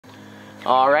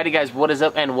Alrighty guys, what is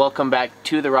up and welcome back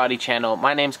to the Rotty channel.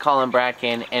 My name's Collin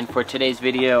Brackin, and for today's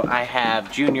video I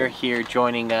have Junior here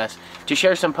joining us to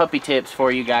share some puppy tips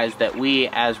for you guys that we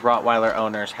as Rottweiler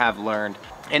owners have learned.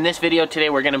 In this video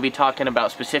today we're going to be talking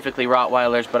about specifically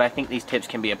Rottweilers, but I think these tips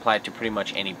can be applied to pretty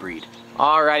much any breed.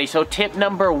 Alrighty, so tip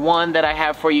number one that I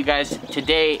have for you guys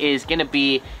today is going to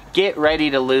be get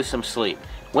ready to lose some sleep.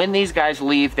 When these guys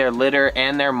leave their litter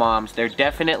and their moms, they're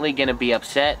definitely going to be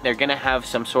upset. They're going to have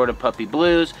some sort of puppy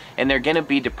blues, and they're going to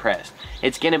be depressed.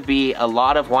 It's going to be a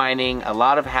lot of whining, a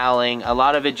lot of howling, a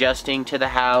lot of adjusting to the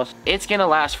house. It's going to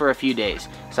last for a few days.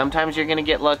 Sometimes you're going to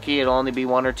get lucky. It'll only be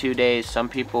 1 or 2 days. Some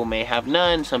people may have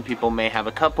none. Some people may have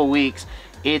a couple weeks.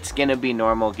 It's going to be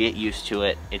normal. Get used to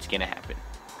it. It's going to happen.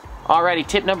 Alrighty,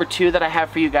 tip number two that I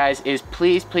have for you guys is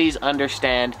please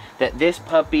understand that this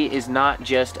puppy is not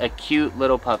just a cute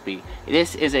little puppy.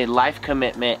 This is a life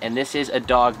commitment, and this is a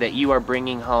dog that you are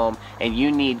bringing home, and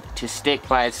you need to stick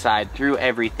by its side through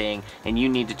everything, and you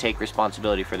need to take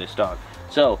responsibility for this dog.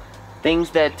 So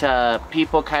things that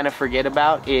people kind of forget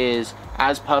about is,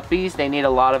 as puppies, they need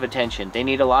a lot of attention. They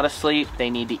need a lot of sleep,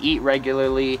 they need to eat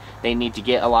regularly, they need to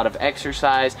get a lot of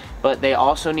exercise, but they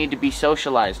also need to be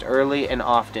socialized early and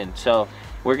often. So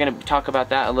we're going to talk about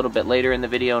that a little bit later in the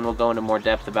video, and we'll go into more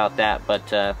depth about that.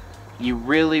 But you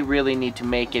really need to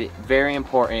make it very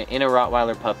important in a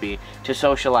Rottweiler puppy to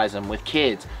socialize them with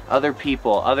kids, other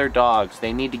people, other dogs.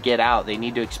 They need to get out, they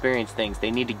need to experience things, they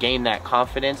need to gain that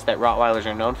confidence that Rottweilers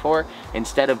are known for.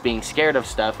 Instead of being scared of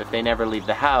stuff, if they never leave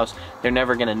the house, they're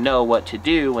never going to know what to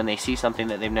do when they see something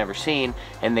that they've never seen,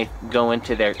 and they go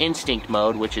into their instinct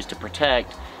mode, which is to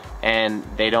protect, and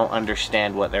they don't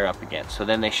understand what they're up against. So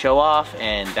then they show off,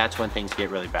 and that's when things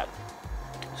get really bad.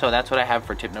 So that's what I have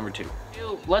for tip number two.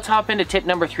 Let's hop into tip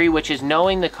number three, which is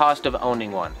knowing the cost of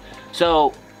owning one.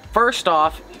 So first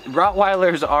off,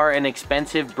 Rottweilers are an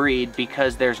expensive breed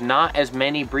because there's not as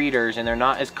many breeders, and they're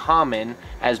not as common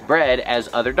as bred as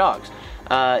other dogs.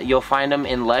 You'll find them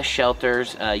in less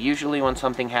shelters. Usually when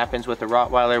something happens with a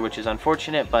Rottweiler, which is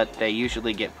unfortunate, but they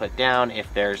usually get put down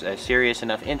if there's a serious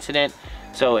enough incident.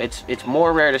 So it's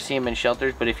more rare to see them in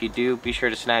shelters, but if you do, be sure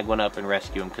to snag one up and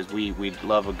rescue them, because we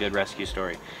love a good rescue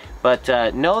story. But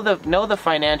know the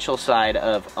financial side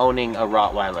of owning a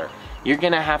Rottweiler. You're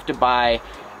gonna have to buy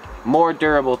more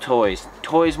durable toys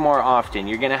more often.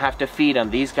 You're gonna have to feed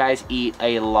them. These guys eat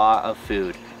a lot of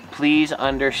food. Please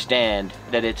understand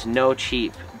that it's no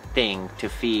cheap thing to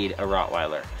feed a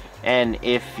Rottweiler. And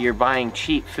if you're buying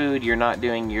cheap food, you're not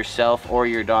doing yourself or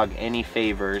your dog any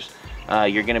favors.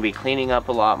 You're going to be cleaning up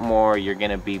a lot more. You're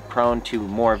going to be prone to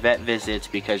more vet visits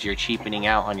because you're cheapening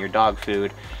out on your dog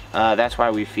food. That's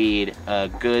why we feed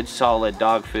good solid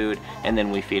dog food, and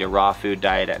then we feed a raw food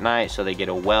diet at night, so they get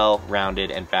a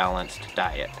well-rounded and balanced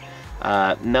diet.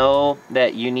 Know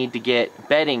that you need to get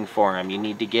bedding for them. You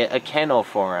need to get a kennel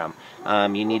for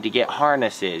them. You need to get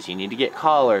harnesses. You need to get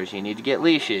collars. You need to get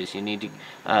leashes. You need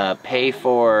to pay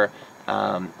for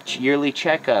yearly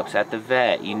checkups at the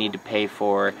vet. You need to pay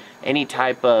for any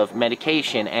type of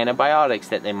medication, antibiotics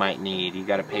that they might need. You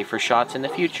got to pay for shots in the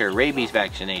future, rabies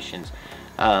vaccinations.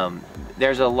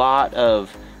 There's a lot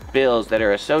of bills that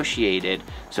are associated,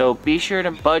 so be sure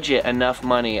to budget enough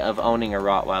money of owning a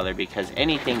Rottweiler, because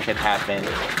anything could happen.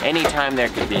 Anytime there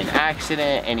could be an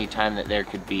accident, anytime that there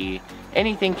could be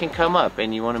anything can come up,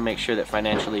 and you want to make sure that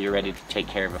financially you're ready to take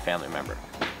care of a family member.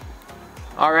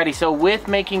 Alrighty, so with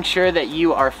making sure that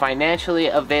you are financially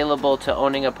available to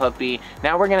owning a puppy,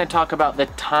 now we're going to talk about the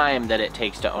time that it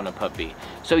takes to own a puppy.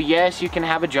 So yes, you can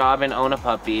have a job and own a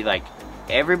puppy. Like,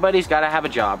 everybody's got to have a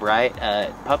job, right?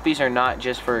 Puppies are not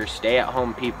just for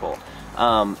stay-at-home people.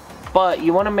 But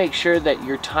you want to make sure that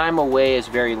your time away is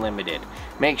very limited.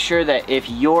 Make sure that if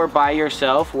you're by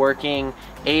yourself working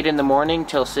 8 in the morning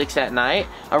till 6 at night,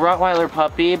 a Rottweiler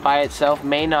puppy by itself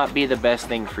may not be the best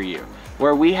thing for you.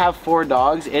 Where we have 4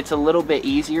 dogs, it's a little bit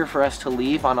easier for us to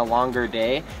leave on a longer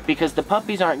day because the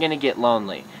puppies aren't going to get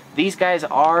lonely. These guys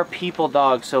are people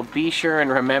dogs, so be sure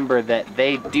and remember that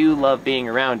they do love being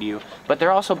around you, but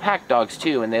they're also pack dogs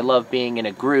too, and they love being in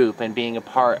a group and being a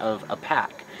part of a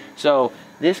pack. So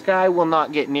this guy will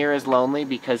not get near as lonely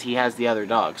because he has the other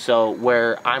dogs. So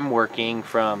where I'm working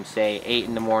from, say, 8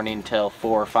 in the morning till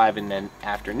 4 or 5 in the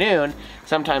afternoon,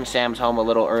 sometimes Sam's home a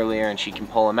little earlier and she can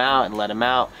pull him out and let him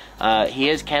out. He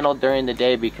is kenneled during the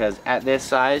day because at this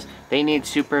size, they need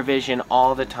supervision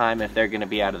all the time if they're going to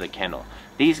be out of the kennel.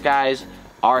 These guys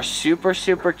are super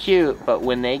cute, but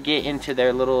when they get into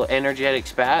their little energetic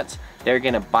spats, they're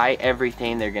gonna bite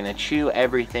everything, they're gonna chew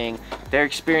everything, they're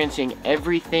experiencing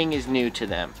everything is new to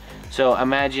them. So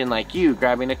imagine like you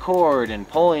grabbing a cord and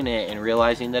pulling it and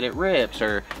realizing that it rips,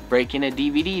 or breaking a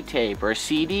DVD tape or a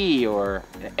CD or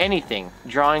anything,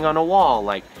 drawing on a wall.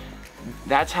 Like,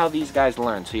 that's how these guys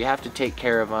learn. So you have to take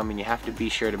care of them, and you have to be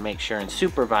sure to make sure and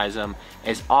supervise them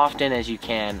as often as you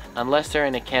can. Unless they're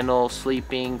in a kennel,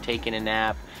 sleeping, taking a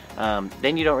nap,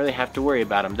 then you don't really have to worry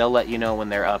about them. They'll let you know when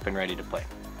they're up and ready to play.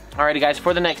 Alrighty guys,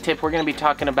 for the next tip, we're going to be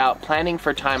talking about planning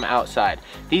for time outside.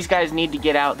 These guys need to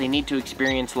get out, they need to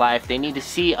experience life, they need to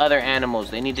see other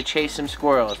animals, they need to chase some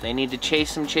squirrels, they need to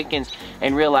chase some chickens,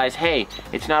 and realize, hey,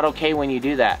 it's not okay when you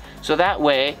do that. So that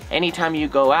way, anytime you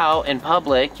go out in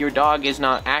public, your dog is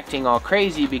not acting all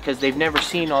crazy because they've never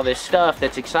seen all this stuff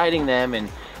that's exciting them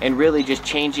and really just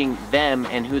changing them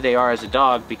and who they are as a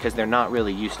dog, because they're not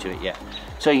really used to it yet.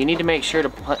 So you need to make sure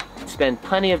to spend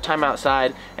plenty of time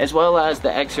outside, as well as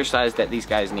the exercise that these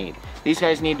guys need. These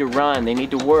guys need to run, they need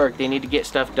to work, they need to get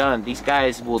stuff done. These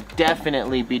guys will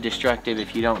definitely be destructive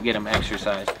if you don't get them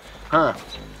exercise.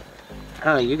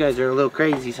 You guys are a little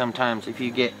crazy sometimes if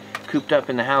you get cooped up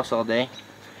in the house all day.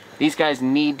 These guys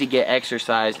need to get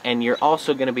exercise, and you're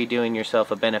also going to be doing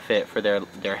yourself a benefit for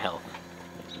their health.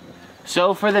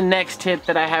 So for the next tip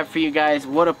that I have for you guys,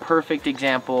 what a perfect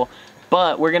example.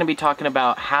 But we're going to be talking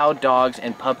about how dogs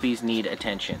and puppies need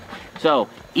attention. So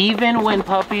even when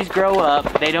puppies grow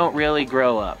up, they don't really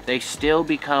grow up. They still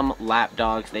become lap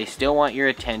dogs. They still want your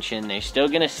attention. They're still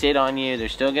going to sit on you. They're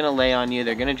still going to lay on you.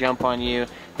 They're going to jump on you.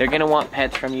 They're going to want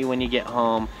pets from you when you get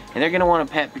home. And they're going to want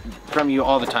a pet from you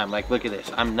all the time. Like, look at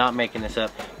this. I'm not making this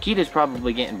up. Kita's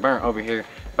probably getting burnt over here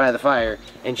by the fire,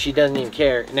 and she doesn't even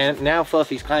care. Now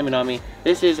Fluffy's climbing on me.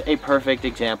 This is a perfect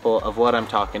example of what I'm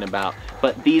talking about.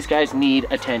 But these guys need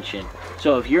attention.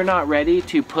 So if you're not ready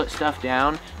to put stuff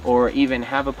down, or even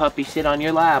have a puppy sit on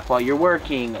your lap while you're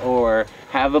working, or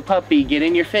have a puppy get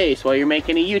in your face while you're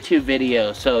making a YouTube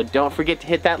video, so don't forget to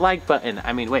hit that like button.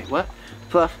 I mean, wait, what?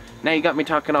 Fluff, now you got me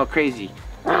talking all crazy.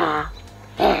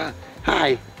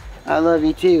 Hi, I love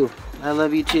you too. I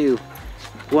love you too.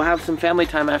 We'll have some family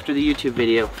time after the YouTube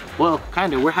video. Well,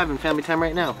 kinda, we're having family time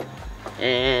right now.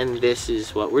 And this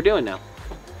is what we're doing now.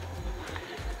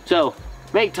 So,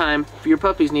 make time. Your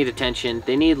puppies need attention,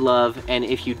 they need love, and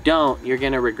if you don't, you're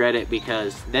gonna regret it,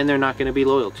 because then they're not gonna be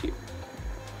loyal to you.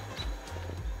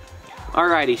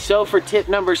 Alrighty, so for tip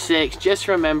number 6, just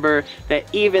remember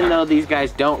that even though these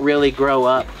guys don't really grow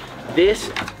up, this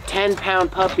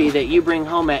 10-pound puppy that you bring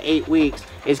home at 8 weeks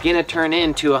is gonna turn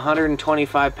into a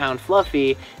 125-pound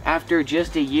Fluffy after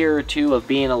just a year or two of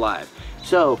being alive.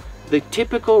 So the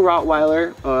typical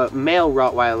Rottweiler, male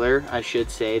Rottweiler, I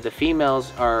should say, the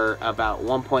females are about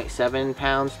 1.7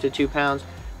 pounds to 2 pounds,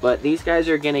 but these guys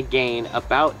are gonna gain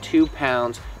about 2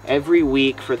 pounds every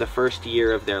week for the first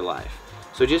year of their life.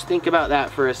 So just think about that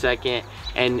for a second,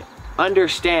 and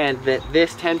understand that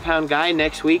this 10-pound guy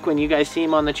next week, when you guys see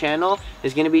him on the channel,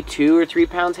 is going to be 2 or 3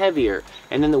 pounds heavier,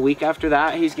 and then the week after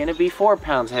that he's going to be 4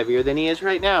 pounds heavier than he is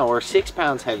right now, or 6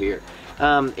 pounds heavier.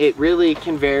 It really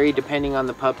can vary depending on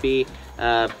the puppy,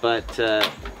 but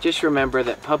just remember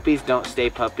that puppies don't stay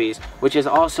puppies, which is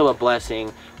also a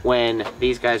blessing when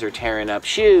these guys are tearing up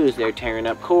shoes, they're tearing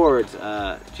up cords.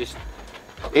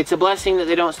 It's a blessing that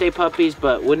they don't stay puppies,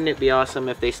 but wouldn't it be awesome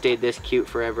if they stayed this cute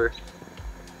forever?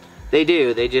 They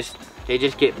do, they just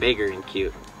get bigger and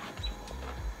cute.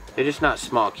 They're just not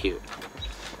small cute.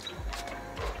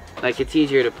 Like, it's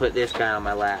easier to put this guy on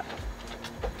my lap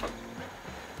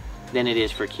than it is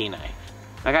for Kenai.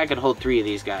 Like, I could hold 3 of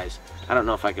these guys. I don't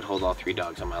know if I could hold all 3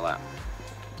 dogs on my lap.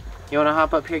 You wanna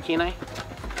hop up here, Kenai?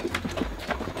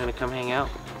 You wanna come hang out?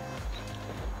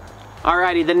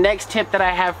 Alrighty, the next tip that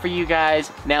I have for you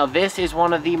guys, now this is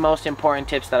one of the most important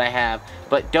tips that I have,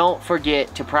 but don't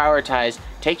forget to prioritize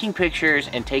taking pictures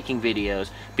and taking videos,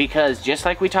 because just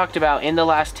like we talked about in the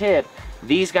last tip,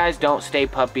 these guys don't stay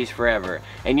puppies forever,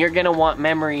 and you're gonna want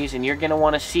memories, and you're gonna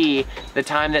want to see the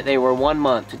time that they were 1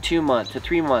 month to 2 months to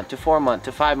 3 months to 4 months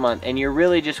to 5 months, and you're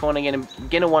really just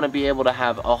gonna want to be able to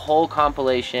have a whole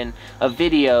compilation of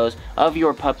videos of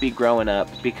your puppy growing up,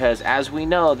 because as we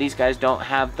know, these guys don't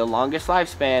have the longest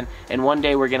lifespan, and one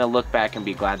day we're gonna look back and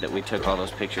be glad that we took all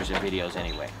those pictures and videos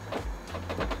anyway.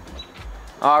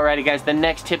 Alrighty guys, the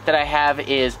next tip that I have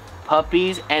is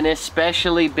puppies, and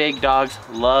especially big dogs,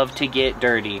 love to get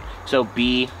dirty, so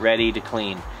be ready to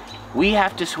clean. We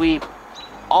have to sweep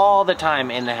all the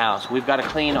time in the house. We've got to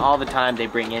clean all the time. They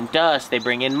bring in dust, they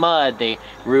bring in mud, they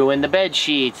ruin the bed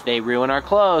sheets, they ruin our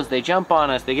clothes, they jump on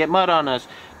us, they get mud on us.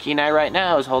 Kenai right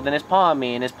now is holding his paw on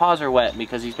me, and his paws are wet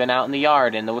because he's been out in the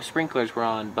yard and the sprinklers were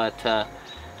on, but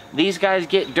these guys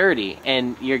get dirty,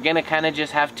 and you're gonna kind of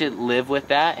just have to live with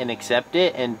that and accept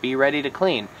it and be ready to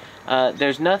clean.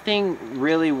 There's nothing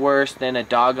really worse than a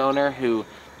dog owner who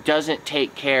doesn't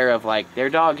take care of like their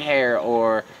dog hair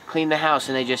or clean the house,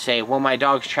 and they just say, well, my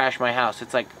dogs trash my house.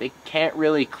 It's like they can't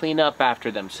really clean up after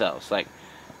themselves. Like,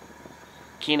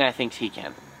 Kenai thinks he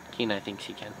can. Kenai thinks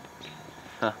he can.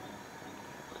 Huh.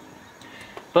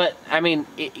 But, I mean,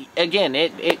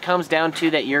 it comes down to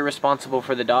that you're responsible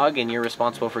for the dog and you're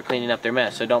responsible for cleaning up their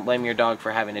mess. So don't blame your dog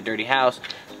for having a dirty house.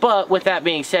 But with that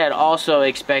being said, also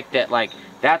expect that, like,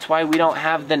 that's why we don't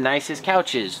have the nicest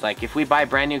couches. Like, if we buy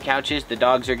brand new couches, the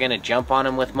dogs are going to jump on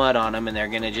them with mud on them, and they're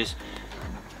going to just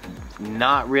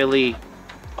not really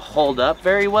hold up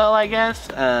very well, I guess.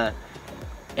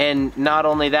 And not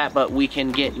only that, but we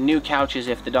can get new couches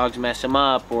if the dogs mess them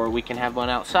up, or we can have one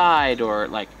outside, or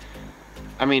like,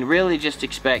 I mean, really just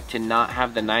expect to not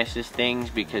have the nicest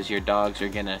things because your dogs are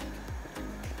going to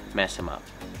mess them up.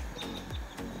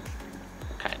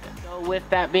 With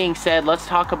that being said, let's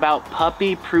talk about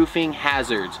puppy proofing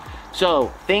hazards.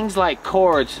 So things like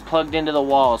cords plugged into the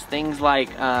walls, things like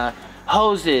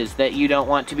hoses that you don't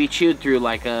want to be chewed through,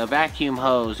 like a vacuum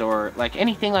hose or like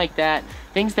anything like that,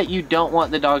 things that you don't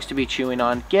want the dogs to be chewing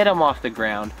on, get them off the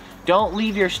ground. Don't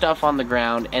leave your stuff on the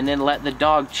ground and then let the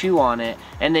dog chew on it,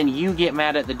 and then you get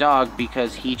mad at the dog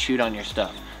because he chewed on your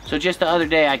stuff. So just the other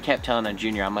day, I kept telling on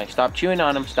Junior, I'm like, stop chewing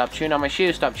on him, stop chewing on my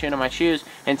shoes, stop chewing on my shoes.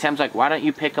 And Sam's like, why don't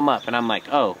you pick them up? And I'm like,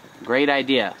 oh, great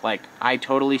idea. Like, I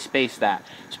totally spaced that.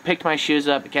 So picked my shoes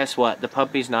up, guess what? The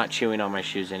puppy's not chewing on my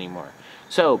shoes anymore.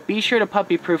 So be sure to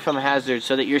puppy proof from hazards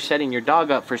so that you're setting your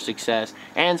dog up for success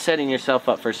and setting yourself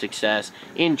up for success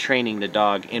in training the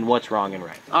dog in what's wrong and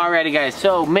right. Alrighty guys,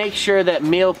 so make sure that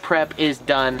meal prep is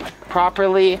done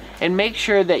properly, and make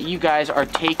sure that you guys are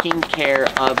taking care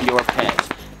of your pets.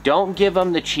 Don't give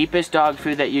them the cheapest dog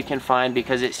food that you can find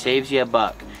because it saves you a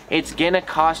buck. It's gonna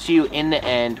cost you in the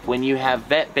end when you have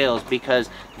vet bills because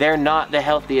they're not the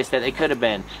healthiest that they could have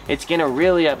been. It's gonna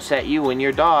really upset you when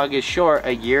your dog is short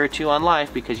a year or two on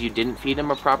life because you didn't feed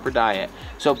him a proper diet.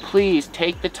 So please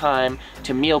take the time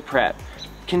to meal prep.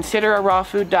 Consider a raw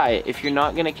food diet. If you're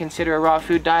not gonna consider a raw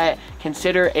food diet,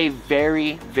 consider a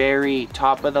very, very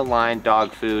top of the line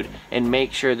dog food, and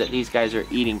make sure that these guys are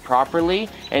eating properly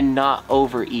and not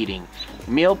overeating.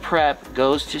 Meal prep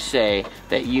goes to say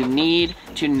that you need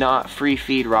to not free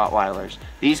feed Rottweilers.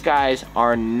 These guys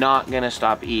are not gonna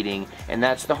stop eating, and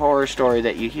that's the horror story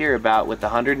that you hear about with the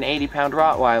 180-pound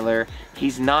Rottweiler.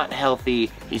 He's not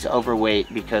healthy, he's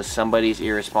overweight because somebody's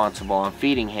irresponsible on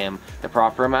feeding him the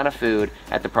proper amount of food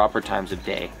at the proper times of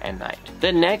day and night.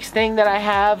 The next thing that I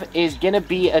have is gonna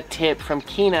be a tip from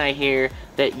Kenai here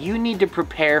that you need to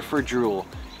prepare for drool.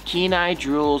 Kenai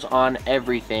drools on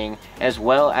everything as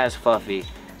well as Fluffy.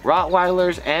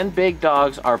 Rottweilers and big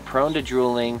dogs are prone to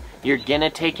drooling. You're gonna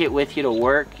take it with you to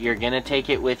work, you're gonna take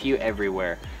it with you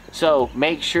everywhere. So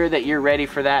make sure that you're ready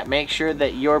for that. Make sure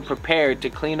that you're prepared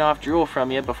to clean off drool from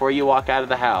you before you walk out of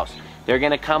the house. They're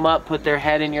gonna come up, put their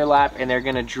head in your lap, and they're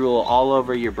gonna drool all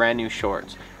over your brand new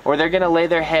shorts. Or they're gonna lay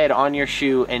their head on your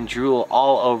shoe and drool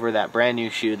all over that brand new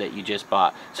shoe that you just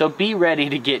bought. So be ready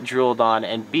to get drooled on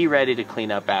and be ready to clean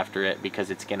up after it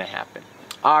because it's gonna happen.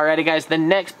 Alrighty guys, the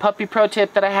next puppy pro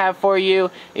tip that I have for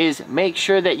you is make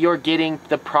sure that you're getting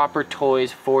the proper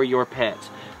toys for your pets.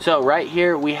 So right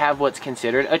here we have what's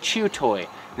considered a chew toy.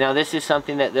 Now this is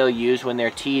something that they'll use when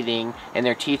they're teething and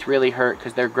their teeth really hurt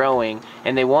because they're growing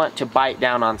and they want to bite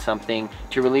down on something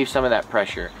to relieve some of that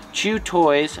pressure. Chew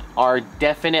toys are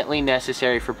definitely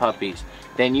necessary for puppies.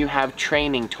 Then you have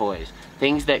training toys,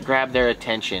 things that grab their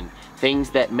attention,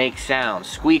 things that make sounds,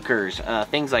 squeakers,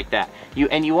 things like that.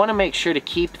 You want to make sure to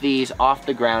keep these off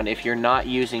the ground if you're not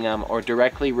using them or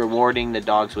directly rewarding the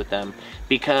dogs with them,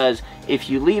 because if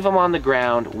you leave them on the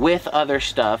ground with other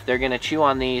stuff, they're going to chew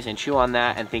on these and chew on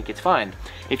that and think it's fine.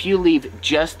 If you leave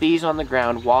just these on the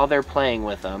ground while they're playing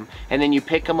with them and then you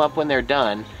pick them up when they're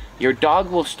done, your dog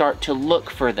will start to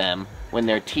look for them when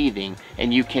they're teething,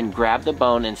 and you can grab the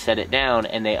bone and set it down,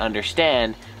 and they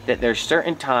understand that there's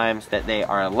certain times that they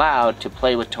are allowed to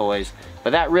play with toys.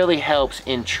 But that really helps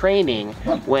in training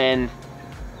when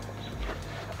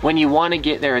you want to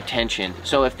get their attention.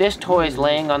 So if this toy is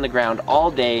laying on the ground all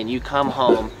day and you come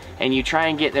home and you try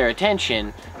and get their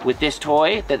attention with this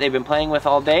toy that they've been playing with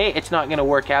all day, it's not going to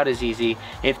work out as easy.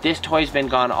 If this toy's been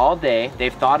gone all day,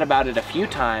 they've thought about it a few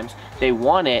times, they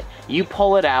want it, you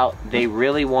pull it out, they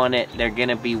really want it, they're going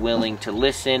to be willing to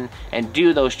listen and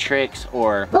do those tricks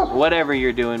or whatever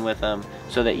you're doing with them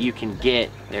so that you can get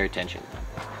their attention.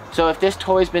 So if this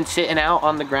toy's been sitting out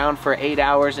on the ground for 8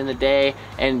 hours in the day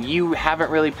and you haven't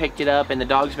really picked it up and the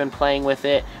dog's been playing with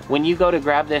it, when you go to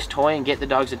grab this toy and get the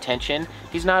dog's attention,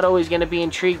 he's not always going to be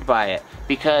intrigued by it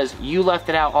because you left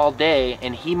it out all day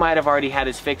and he might have already had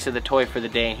his fix of the toy for the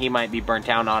day and he might be burnt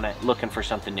out on it looking for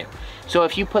something new. So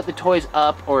if you put the toys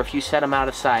up or if you set them out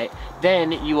of sight,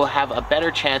 then you will have a better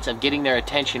chance of getting their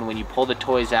attention when you pull the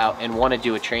toys out and want to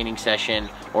do a training session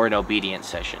or an obedience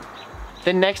session.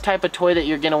 The next type of toy that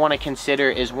you're going to want to consider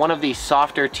is one of these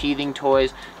softer teething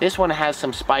toys. This one has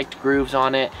some spiked grooves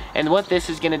on it, and what this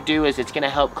is going to do is it's going to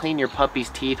help clean your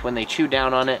puppy's teeth when they chew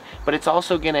down on it, but it's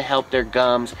also going to help their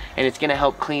gums, and it's going to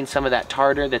help clean some of that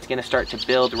tartar that's going to start to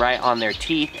build right on their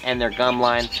teeth and their gum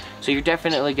line. So you're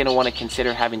definitely going to want to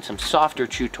consider having some softer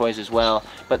chew toys as well,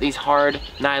 but these hard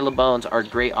Nylabones are a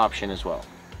great option as well.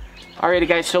 Alrighty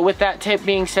guys, so with that tip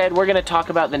being said, we're going to talk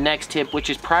about the next tip, which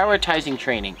is prioritizing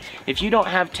training. If you don't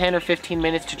have 10 or 15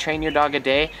 minutes to train your dog a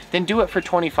day, then do it for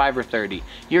 25 or 30.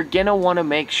 You're going to want to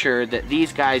make sure that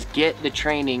these guys get the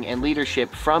training and leadership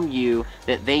from you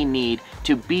that they need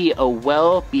to be a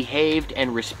well-behaved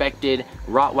and respected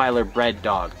Rottweiler bred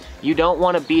dog. You don't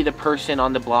want to be the person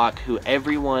on the block who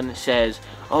everyone says,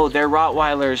 oh, their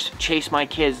Rottweilers chase my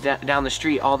kids down the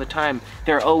street all the time.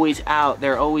 They're always out,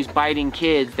 they're always biting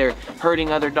kids, they're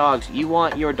hurting other dogs. You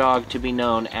want your dog to be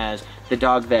known as the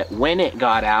dog that when it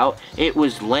got out, it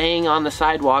was laying on the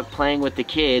sidewalk playing with the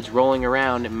kids, rolling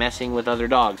around and messing with other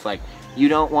dogs. Like, you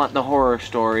don't want the horror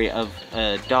story of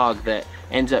a dog that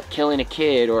ends up killing a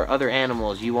kid or other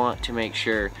animals. You want to make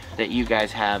sure that you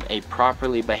guys have a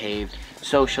properly behaved,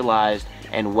 socialized,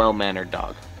 and well-mannered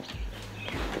dog.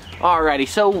 Alrighty,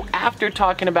 so after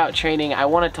talking about training, I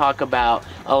want to talk about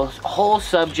a whole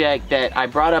subject that I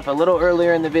brought up a little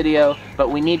earlier in the video,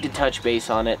 but we need to touch base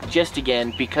on it just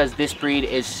again because this breed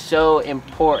is so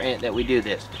important that we do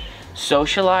this.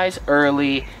 Socialize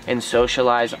early and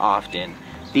socialize often.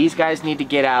 These guys need to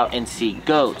get out and see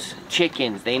goats,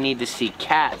 chickens, they need to see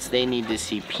cats, they need to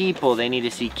see people, they need to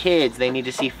see kids, they need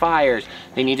to see fires,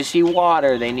 they need to see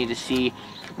water, they need to see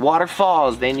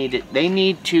waterfalls, they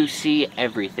need to see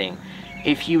everything.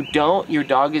 If you don't, your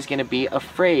dog is going to be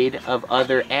afraid of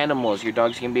other animals. Your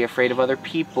dog's going to be afraid of other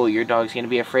people. Your dog's going to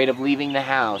be afraid of leaving the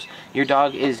house. Your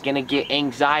dog is going to get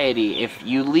anxiety if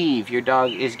you leave. Your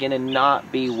dog is going to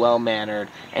not be well-mannered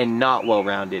and not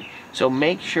well-rounded. So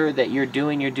make sure that you're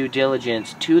doing your due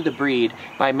diligence to the breed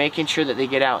by making sure that they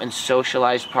get out and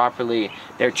socialize properly.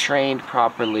 They're trained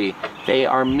properly. They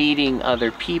are meeting other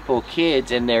people,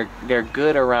 kids, and they're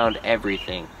good around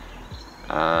everything.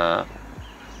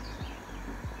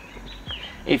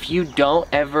 If you don't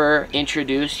ever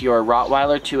introduce your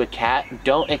Rottweiler to a cat,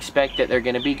 don't expect that they're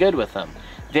going to be good with them.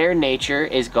 Their nature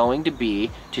is going to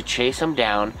be to chase them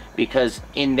down because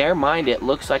in their mind it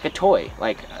looks like a toy,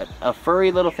 like a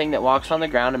furry little thing that walks on the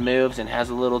ground and moves and has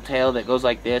a little tail that goes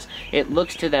like this. It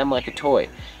looks to them like a toy.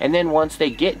 And then once they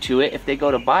get to it, if they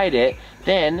go to bite it,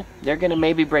 then they're going to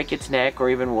maybe break its neck or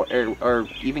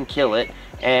even kill it,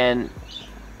 and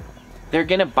they're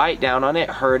going to bite down on it,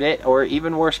 hurt it, or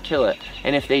even worse, kill it.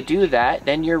 And if they do that,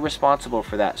 then you're responsible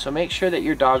for that. So make sure that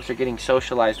your dogs are getting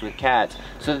socialized with cats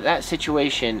so that that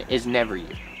situation is never you.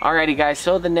 Alrighty guys,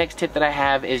 so the next tip that I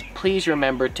have is please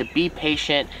remember to be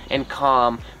patient and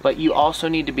calm, but you also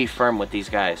need to be firm with these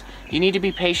guys. You need to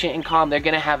be patient and calm. They're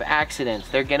going to have accidents.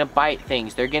 They're going to bite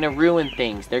things. They're going to ruin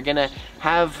things. They're going to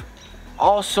have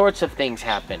all sorts of things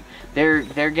happen.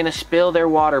 They're gonna spill their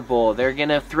water bowl. They're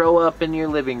gonna throw up in your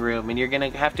living room and you're gonna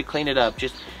have to clean it up.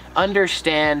 Just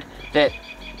understand that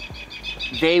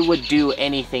they would do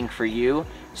anything for you.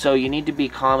 So you need to be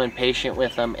calm and patient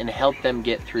with them and help them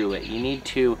get through it. You need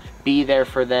to be there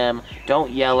for them.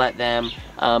 Don't yell at them.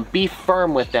 Be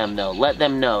firm with them though. Let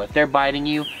them know. If they're biting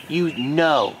you, you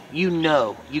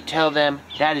tell them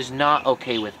that is not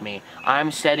okay with me.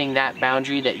 I'm setting that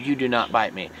boundary that you do not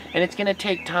bite me. And it's gonna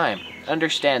take time.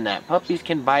 Understand that. Puppies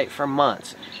can bite for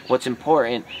months. What's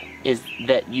important is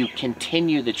that you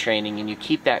continue the training and you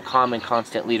keep that calm and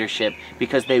constant leadership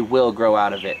because they will grow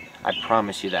out of it. I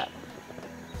promise you that.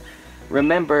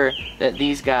 Remember that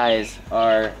these guys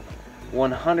are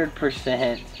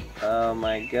 100%, oh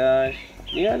my gosh,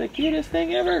 you are the cutest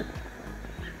thing ever.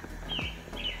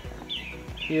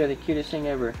 You are the cutest thing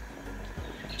ever.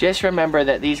 Just remember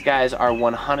that these guys are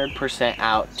 100%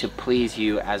 out to please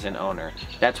you as an owner.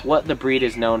 That's what the breed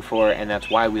is known for, and that's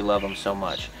why we love them so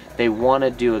much. They want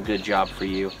to do a good job for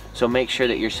you, so make sure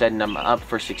that you're setting them up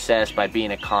for success by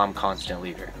being a calm, constant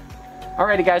leader.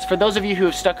 Alrighty guys, for those of you who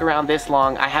have stuck around this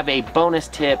long, I have a bonus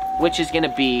tip, which is going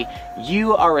to be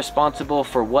you are responsible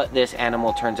for what this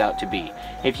animal turns out to be.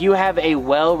 If you have a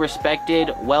well-respected,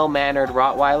 well-mannered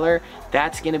Rottweiler,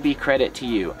 that's going to be credit to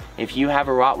you. If you have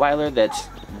a Rottweiler that's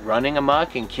running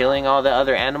amok and killing all the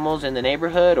other animals in the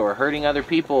neighborhood, or hurting other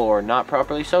people, or not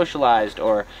properly socialized,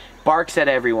 or barks at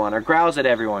everyone, or growls at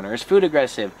everyone, or is food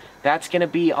aggressive, that's going to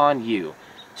be on you.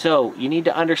 So you need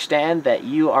to understand that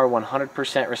you are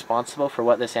 100% responsible for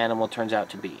what this animal turns out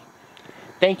to be.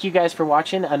 Thank you guys for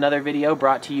watching another video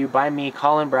brought to you by me,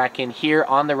 Collin Brackin, here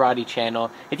on the Rotty channel.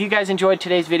 If you guys enjoyed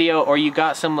today's video or you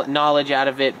got some knowledge out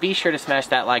of it, be sure to smash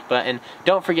that like button.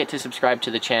 Don't forget to subscribe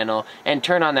to the channel and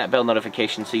turn on that bell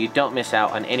notification so you don't miss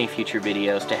out on any future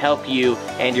videos to help you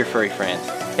and your furry friends.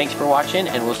 Thanks for watching,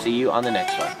 and we'll see you on the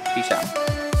next one. Peace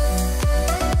out.